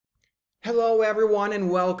Hello everyone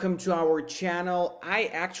and welcome to our channel. I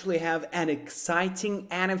actually have an exciting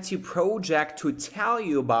NFT project to tell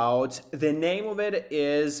you about. The name of it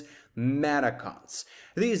is Metakongz.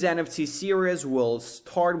 This NFT series will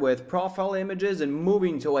start with profile images and move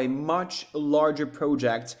into a much larger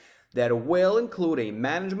project that will include a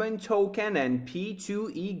management token and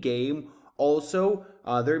P2E game, also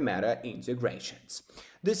other meta integrations.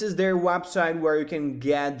 This is their website where you can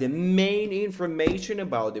get the main information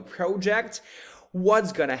about the project,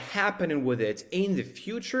 what's gonna happen with it in the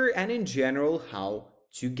future, and in general how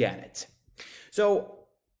to get it. So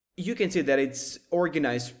you can see that it's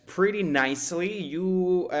organized pretty nicely.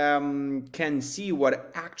 You can see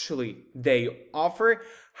what actually they offer,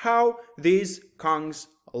 how these Kongs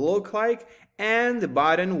look like, and the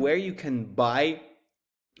button where you can buy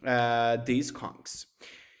these Kongs.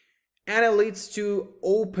 And it leads to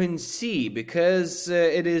OpenSea because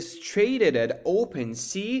it is traded at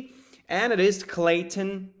OpenSea and it is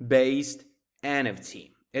Clayton-based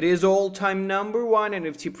NFT. It is all-time #1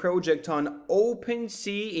 NFT project on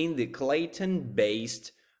OpenSea in the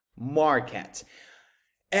Clayton-based market.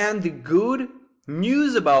 And the good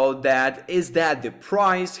news about that is that the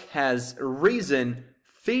price has risen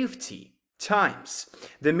 50 times.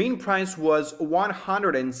 The mean price was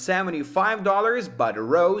 $175 but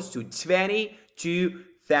rose to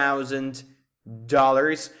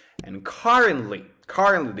 $22,000, and currently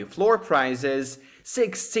the floor price is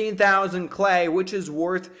 16,000 clay, which is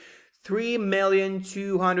worth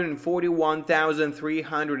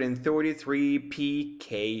 3,241,333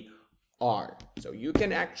 PKR. So you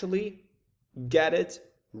can actually get it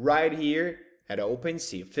right here at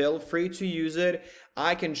OpenSea. Feel free to use it.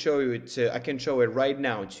 I can show it right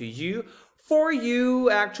now to you, for you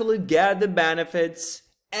actually get the benefits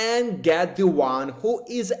and get the one who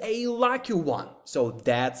is a lucky one. So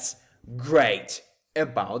that's great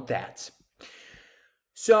about that.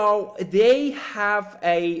 So they have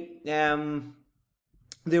the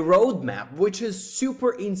roadmap, which is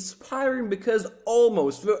super inspiring because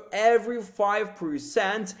almost for every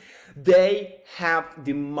 5% they have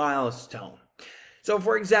the milestone. So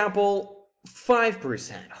for example,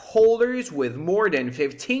 5% holders with more than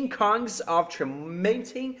 15 Kongs after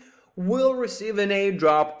minting will receive an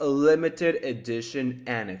airdrop limited edition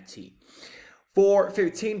NFT. For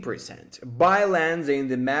 15%, buy lands in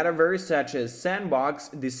the metaverse such as Sandbox,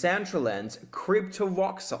 Decentraland, Crypto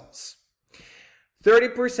Voxels.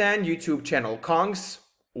 30% YouTube channel Kongs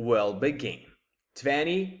will begin.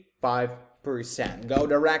 25% go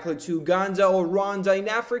directly to Uganda or Rwanda in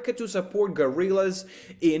Africa to support gorillas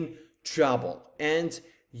in trouble. And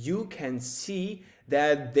you can see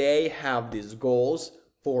that they have these goals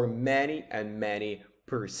for many and many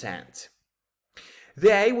percent.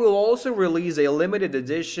 They will also release a limited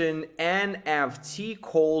edition NFT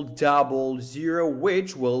called 00,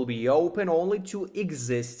 which will be open only to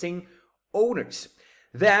existing owners.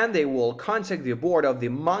 Then they will contact the board of the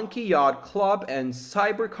Monkey Yacht Club and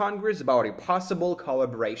Cyber Congress about a possible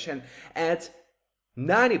collaboration at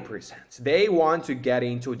 90%. They want to get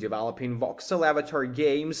into developing voxel avatar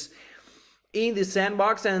games in the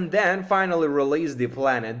sandbox and then finally release the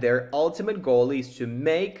planet. Their ultimate goal is to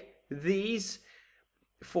make these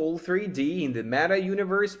full 3D in the meta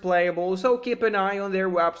universe playable, so keep an eye on their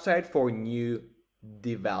website for new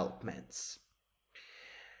developments.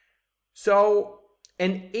 So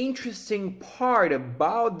an interesting part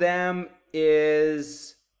about them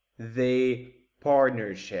is the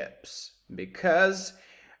partnerships, because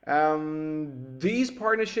these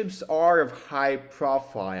partnerships are of high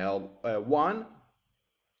profile one,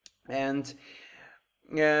 and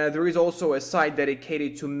there is also a site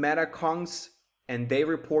dedicated to Metakongz, and they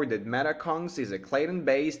report that Metakongz is a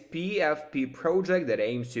Clayton-based PFP project that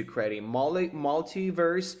aims to create a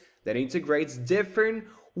multiverse that integrates different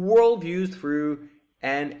worldviews through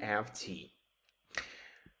NFT.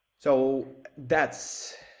 So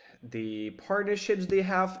that's the partnerships they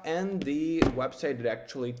have and the website that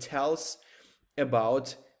actually tells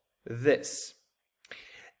about this.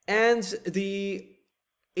 And the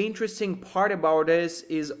interesting part about this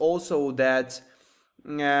is also that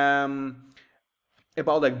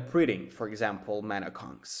about like breeding, for example,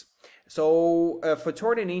 Metakongz. So for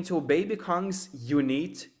turning into baby Kongs, you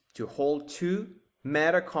need to hold 2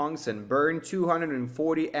 Metakongz and burn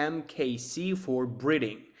 240 MKC for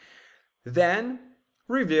breeding. Then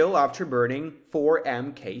reveal after burning 4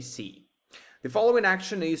 MKC. The following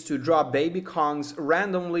action is to drop baby Kongs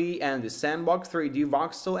randomly and the Sandbox 3D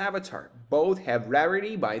voxel avatar. Both have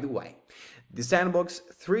rarity, by the way. The Sandbox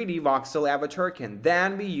 3D voxel avatar can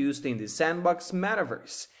then be used in the Sandbox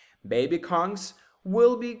metaverse. Baby Kongs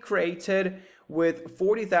will be created with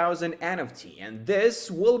 40,000 NFT, and this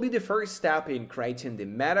will be the first step in creating the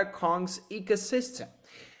Metakongz ecosystem.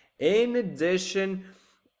 In addition,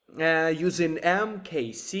 using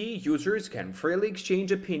MKC, users can freely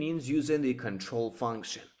exchange opinions using the control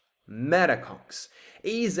function. Metakongz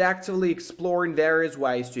is actively exploring various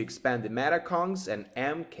ways to expand the Metakongz and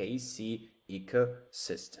MKC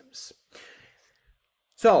ecosystems.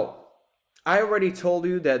 So, I already told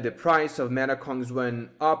you that the price of Metakongz went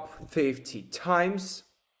up 50 times,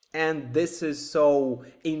 and this is so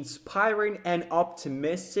inspiring and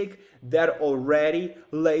optimistic that already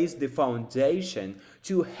lays the foundation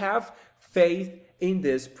to have faith in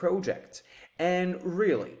this project. And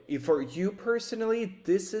really, if for you personally,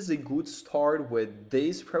 this is a good start with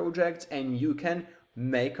this project and you can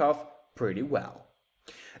make off pretty well.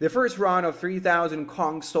 The first round of 3,000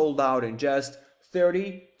 Kongs sold out in just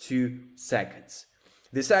 32 seconds.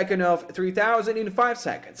 The second of 3,000 in 5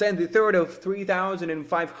 seconds, and the third of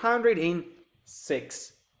 3,500 in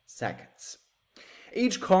 6 seconds.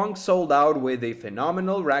 Each Kong sold out with a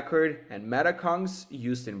phenomenal record, and Metakongz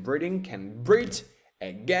used in breeding can breed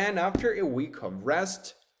again after a week of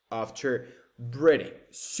rest after breeding.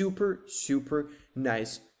 Super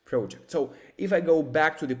nice project. So if I go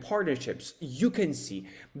back to the partnerships, you can see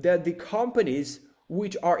that the companies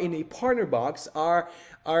which are in a partner box are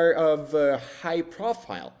of high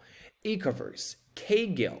profile. Ecoverse,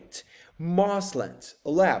 K-Guild, Mossland,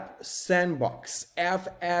 Lab, Sandbox,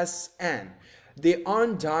 FSN, the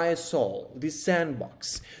Undying Soul, the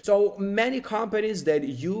Sandbox. So many companies that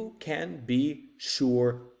you can be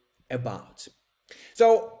sure about.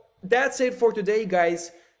 So that's it for today,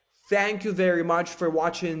 guys. Thank you very much for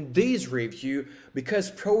watching this review, because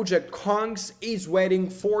Project Kongs is waiting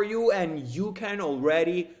for you and you can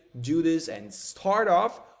already do this and start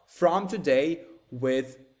off from today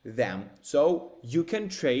with them. So you can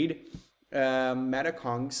trade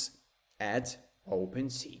Metakongz at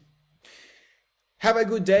OpenSea. Have a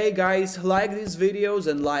good day, guys. Like these videos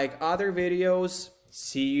and like other videos.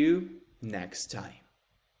 See you next time.